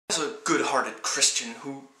As a good-hearted Christian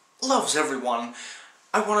who loves everyone,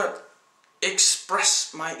 I want to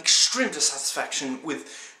express my extreme dissatisfaction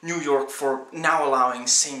with New York for now allowing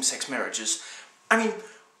same-sex marriages. I mean,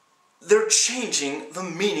 they're changing the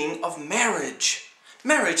meaning of marriage.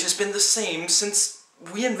 Marriage has been the same since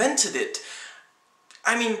we invented it.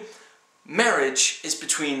 I mean, marriage is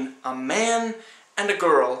between a man and a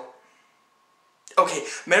girl. Okay,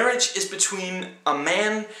 marriage is between a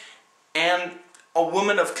man and a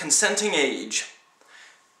woman of consenting age,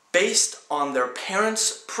 based on their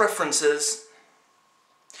parents' preferences.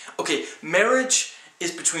 Okay, marriage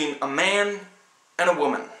is between a man and a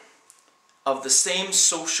woman of the same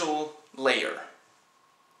social layer.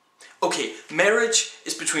 Okay, marriage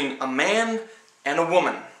is between a man and a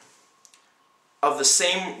woman of the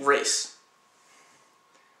same race.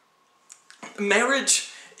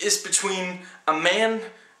 Marriage is between a man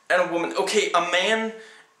and a woman. Okay, a man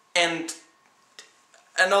and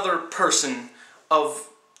another person of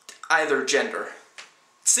either gender.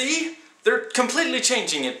 See? They're completely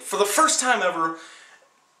changing it for the first time ever.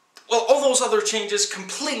 Well, all those other changes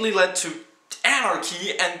completely led to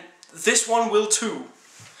anarchy, and this one will too.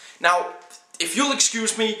 Now, if you'll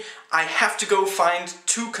excuse me, I have to go find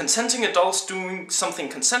two consenting adults doing something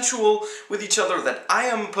consensual with each other that I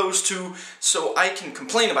am opposed to, so I can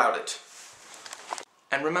complain about it.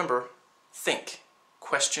 And remember, think,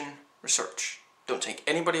 question, research. Don't take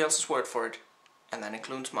anybody else's word for it, and that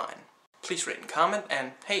includes mine. Please rate and comment,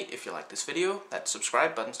 and hey, if you like this video, that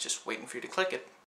subscribe button's just waiting for you to click it.